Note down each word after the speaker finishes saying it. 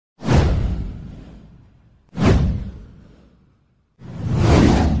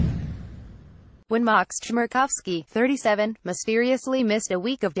When Maks Chmerkovskiy, 37, mysteriously missed a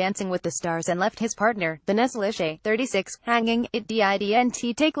week of Dancing with the Stars and left his partner, Vanessa, 36, hanging, it didn't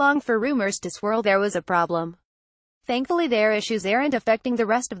take long for rumors to swirl there was a problem. Thankfully their issues aren't affecting the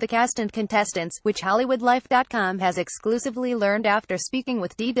rest of the cast and contestants, which HollywoodLife.com has exclusively learned after speaking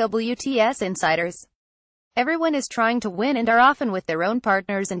with dwts insiders. Everyone is trying to win and are often with their own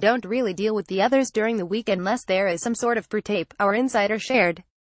partners and don't really deal with the others during the week unless there is some sort of pre-tape, our insider shared.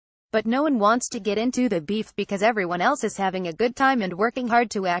 But no one wants to get into the beef because everyone else is having a good time and working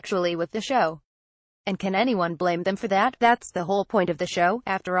hard to actually with the show. And can anyone blame them for that? That's the whole point of the show.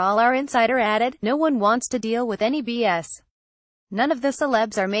 After all, our insider added, no one wants to deal with any BS. None of the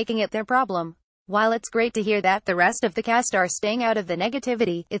celebs are making it their problem. While it's great to hear that the rest of the cast are staying out of the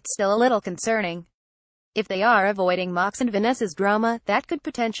negativity, it's still a little concerning. If they are avoiding Maks and Vanessa's drama, that could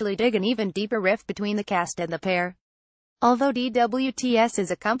potentially dig an even deeper rift between the cast and the pair. Although dwts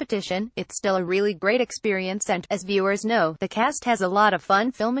is a competition, it's still a really great experience and, as viewers know, the cast has a lot of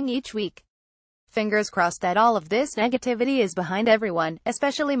fun filming each week. Fingers crossed that all of this negativity is behind everyone,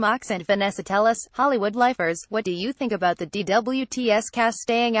 especially Maks and Vanessa. Tell us, Hollywood lifers, what do you think about the dwts cast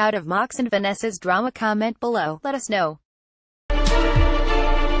staying out of Maks and Vanessa's drama? Comment below, let us know.